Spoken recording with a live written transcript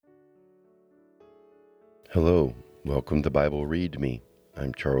Hello, welcome to Bible Read Me.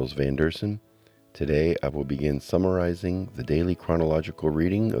 I'm Charles Van Deursen. Today I will begin summarizing the daily chronological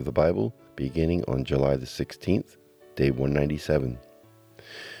reading of the Bible beginning on July the 16th, day 197.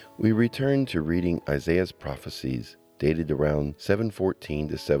 We return to reading Isaiah's prophecies dated around 714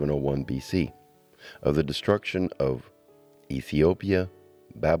 to 701 BC of the destruction of Ethiopia,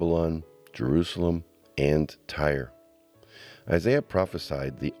 Babylon, Jerusalem, and Tyre. Isaiah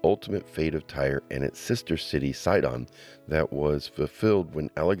prophesied the ultimate fate of Tyre and its sister city Sidon that was fulfilled when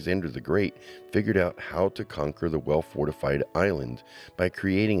Alexander the Great figured out how to conquer the well-fortified island by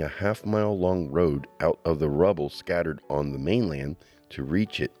creating a half-mile-long road out of the rubble scattered on the mainland to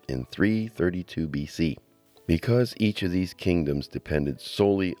reach it in 332 BC. Because each of these kingdoms depended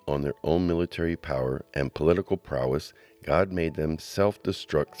solely on their own military power and political prowess, God made them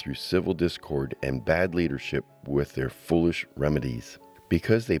self-destruct through civil discord and bad leadership with their foolish remedies.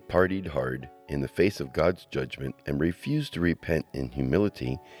 Because they partied hard in the face of God's judgment and refused to repent in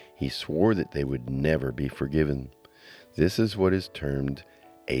humility, he swore that they would never be forgiven. This is what is termed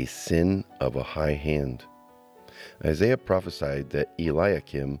a sin of a high hand. Isaiah prophesied that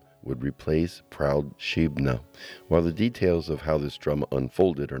Eliakim would replace proud Shebna. While the details of how this drama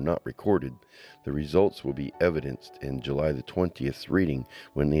unfolded are not recorded, the results will be evidenced in July the 20th reading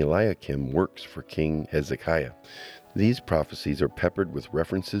when Eliakim works for King Hezekiah. These prophecies are peppered with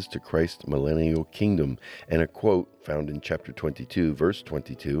references to Christ's millennial kingdom and a quote found in chapter 22, verse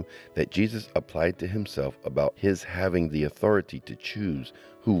 22, that Jesus applied to himself about his having the authority to choose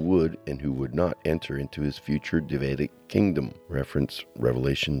who would and who would not enter into his future Davidic kingdom. Reference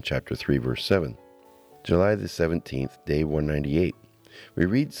Revelation chapter 3, verse 7. July the 17th, day 198. We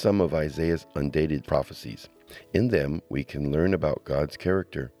read some of Isaiah's undated prophecies. In them, we can learn about God's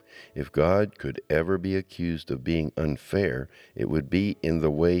character. If God could ever be accused of being unfair, it would be in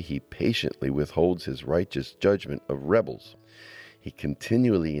the way he patiently withholds his righteous judgment of rebels. He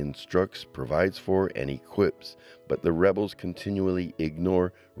continually instructs, provides for, and equips, but the rebels continually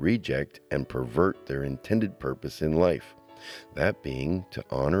ignore, reject, and pervert their intended purpose in life, that being to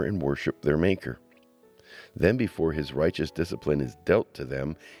honor and worship their Maker. Then before his righteous discipline is dealt to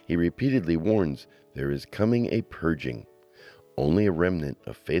them, he repeatedly warns, there is coming a purging. Only a remnant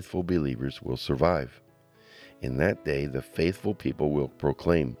of faithful believers will survive. In that day, the faithful people will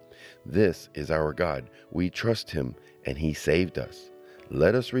proclaim, this is our God. We trust him, and he saved us.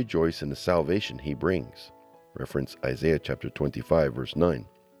 Let us rejoice in the salvation he brings. Reference Isaiah chapter 25, verse 9.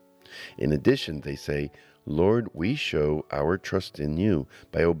 In addition, they say, Lord, we show our trust in you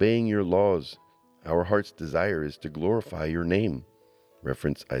by obeying your laws. Our heart's desire is to glorify your name.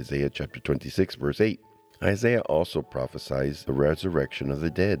 Reference Isaiah chapter 26, verse 8. Isaiah also prophesies the resurrection of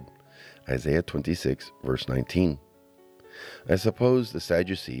the dead. Isaiah 26, verse 19. I suppose the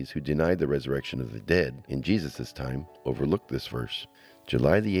Sadducees, who denied the resurrection of the dead in Jesus' time, overlooked this verse.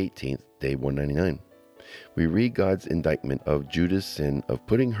 July the 18th, day 199. We read God's indictment of Judah's sin of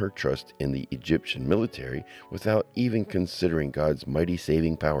putting her trust in the Egyptian military without even considering God's mighty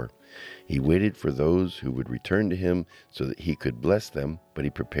saving power. He waited for those who would return to him so that he could bless them, but he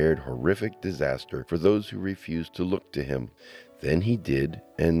prepared horrific disaster for those who refused to look to him. Then he did,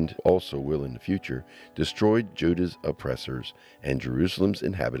 and also will in the future, destroy Judah's oppressors, and Jerusalem's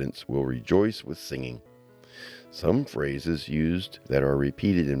inhabitants will rejoice with singing. Some phrases used that are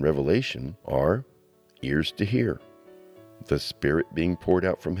repeated in Revelation are ears to hear, the Spirit being poured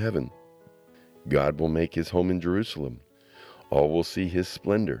out from heaven, God will make his home in Jerusalem, all will see his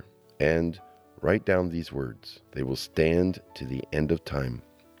splendor, and write down these words, they will stand to the end of time.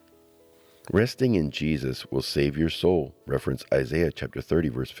 Resting in Jesus will save your soul. Reference Isaiah chapter 30,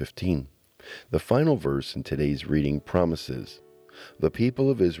 verse 15. The final verse in today's reading promises, the people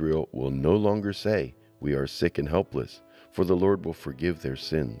of Israel will no longer say, we are sick and helpless, for the Lord will forgive their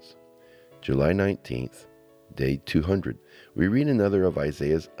sins. July 19th, day 200. We read another of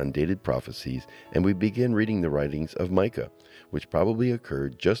Isaiah's undated prophecies, and we begin reading the writings of Micah, which probably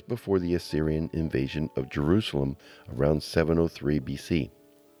occurred just before the Assyrian invasion of Jerusalem around 703 BC.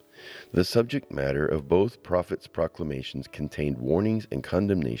 The subject matter of both prophets' proclamations contained warnings and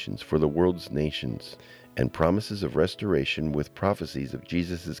condemnations for the world's nations, and promises of restoration with prophecies of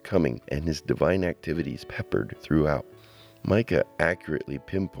Jesus' coming and his divine activities peppered throughout. Micah accurately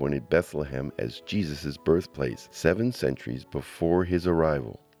pinpointed Bethlehem as Jesus' birthplace 7 centuries before his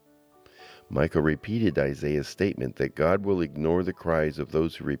arrival. Micah repeated Isaiah's statement that God will ignore the cries of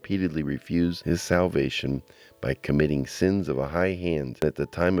those who repeatedly refuse his salvation by committing sins of a high hand at the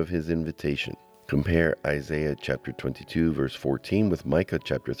time of his invitation. Compare Isaiah chapter 22 verse 14 with Micah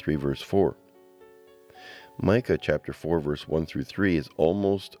chapter 3 verse 4. Micah chapter 4 verse 1 through 3 is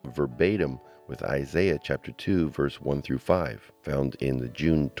almost verbatim with Isaiah chapter 2, verse 1 through 5, found in the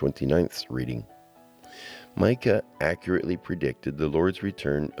June 29th reading. Micah accurately predicted the Lord's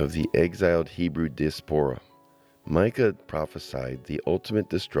return of the exiled Hebrew diaspora. Micah prophesied the ultimate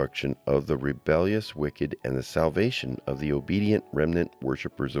destruction of the rebellious wicked and the salvation of the obedient remnant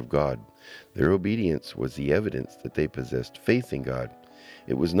worshippers of God. Their obedience was the evidence that they possessed faith in God.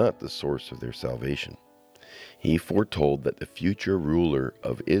 It was not the source of their salvation. He foretold that the future ruler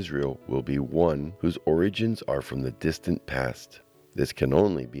of Israel will be one whose origins are from the distant past. This can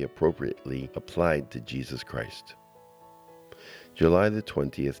only be appropriately applied to Jesus Christ. July the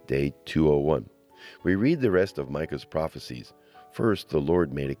 20th, day 201. We read the rest of Micah's prophecies. First, the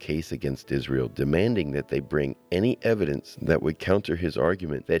Lord made a case against Israel, demanding that they bring any evidence that would counter his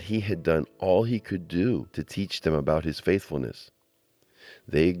argument that he had done all he could do to teach them about his faithfulness.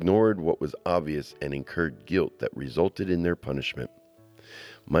 They ignored what was obvious and incurred guilt that resulted in their punishment.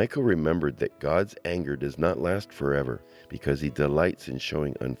 Micah remembered that God's anger does not last forever because he delights in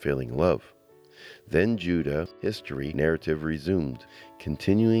showing unfailing love. Then Judah history narrative resumed,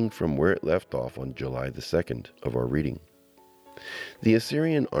 continuing from where it left off on July the 2nd of our reading. The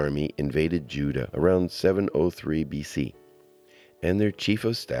Assyrian army invaded Judah around 703 BC, and their chief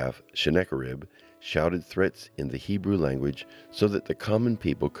of staff, Sennacherib, shouted threats in the Hebrew language so that the common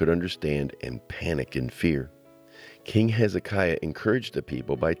people could understand and panic in fear. King Hezekiah encouraged the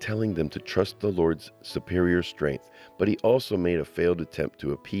people by telling them to trust the Lord's superior strength, but he also made a failed attempt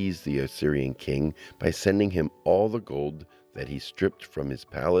to appease the Assyrian king by sending him all the gold that he stripped from his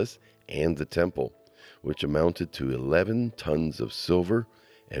palace and the temple, which amounted to 11 tons of silver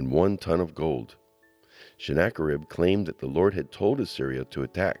and 1 ton of gold. Sennacherib claimed that the Lord had told Assyria to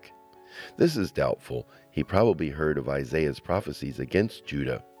attack. This is doubtful. He probably heard of Isaiah's prophecies against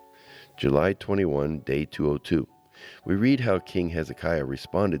Judah. July 21, day 202. We read how King Hezekiah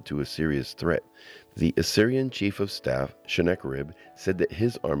responded to Assyria's threat. The Assyrian chief of staff, Sennacherib, said that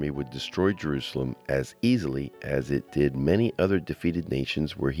his army would destroy Jerusalem as easily as it did many other defeated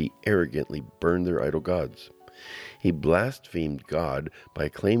nations where he arrogantly burned their idol gods. He blasphemed God by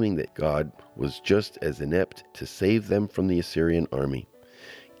claiming that God was just as inept to save them from the Assyrian army.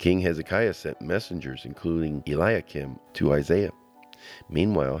 King Hezekiah sent messengers, including Eliakim, to Isaiah.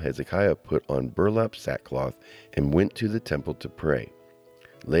 Meanwhile, Hezekiah put on burlap sackcloth and went to the temple to pray,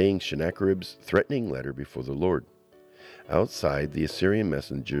 laying Sennacherib's threatening letter before the Lord. Outside, the Assyrian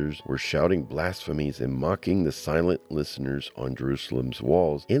messengers were shouting blasphemies and mocking the silent listeners on Jerusalem's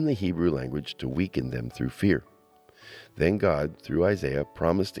walls in the Hebrew language to weaken them through fear. Then God, through Isaiah,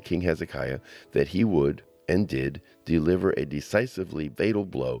 promised to King Hezekiah that he would, and did, deliver a decisively fatal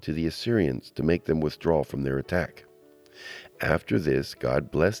blow to the Assyrians to make them withdraw from their attack. After this,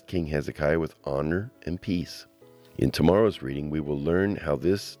 God blessed King Hezekiah with honor and peace. In tomorrow's reading, we will learn how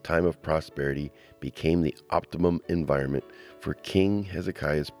this time of prosperity became the optimum environment for King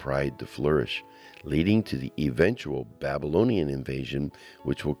Hezekiah's pride to flourish, leading to the eventual Babylonian invasion,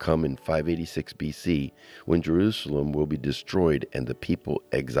 which will come in 586 BC, when Jerusalem will be destroyed and the people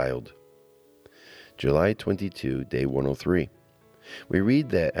exiled. July 22, day 103. We read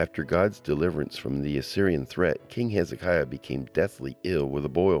that after God's deliverance from the Assyrian threat, King Hezekiah became deathly ill with a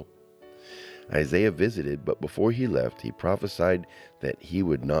boil. Isaiah visited, but before he left, he prophesied that he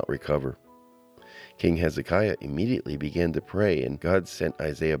would not recover. King Hezekiah immediately began to pray, and God sent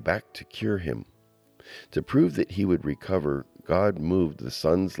Isaiah back to cure him. To prove that he would recover, God moved the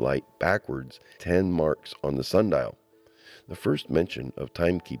sun's light backwards 10 marks on the sundial, the first mention of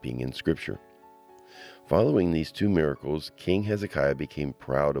timekeeping in Scripture. Following these two miracles, King Hezekiah became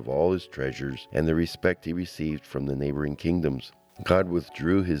proud of all his treasures and the respect he received from the neighboring kingdoms. God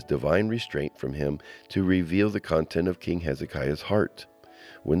withdrew his divine restraint from him to reveal the content of King Hezekiah's heart.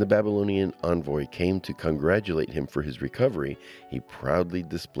 When the Babylonian envoy came to congratulate him for his recovery, he proudly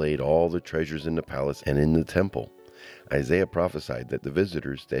displayed all the treasures in the palace and in the temple. Isaiah prophesied that the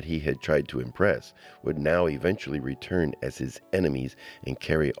visitors that he had tried to impress would now eventually return as his enemies and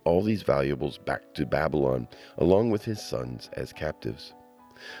carry all these valuables back to Babylon, along with his sons as captives.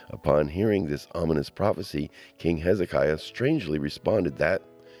 Upon hearing this ominous prophecy, King Hezekiah strangely responded that,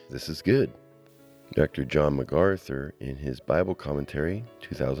 "This is good." Dr. John MacArthur, in his Bible commentary,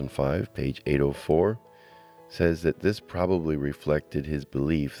 2005, page 804, says that this probably reflected his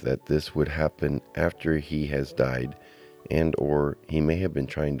belief that this would happen after he has died, and or he may have been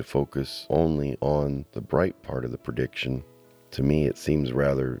trying to focus only on the bright part of the prediction. To me, it seems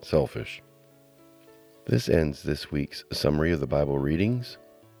rather selfish. This ends this week's summary of the Bible readings.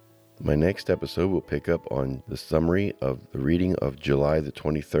 My next episode will pick up on the summary of the reading of July the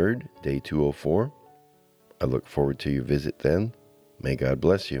 23rd, day 204. I look forward to your visit then. May God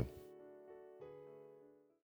bless you.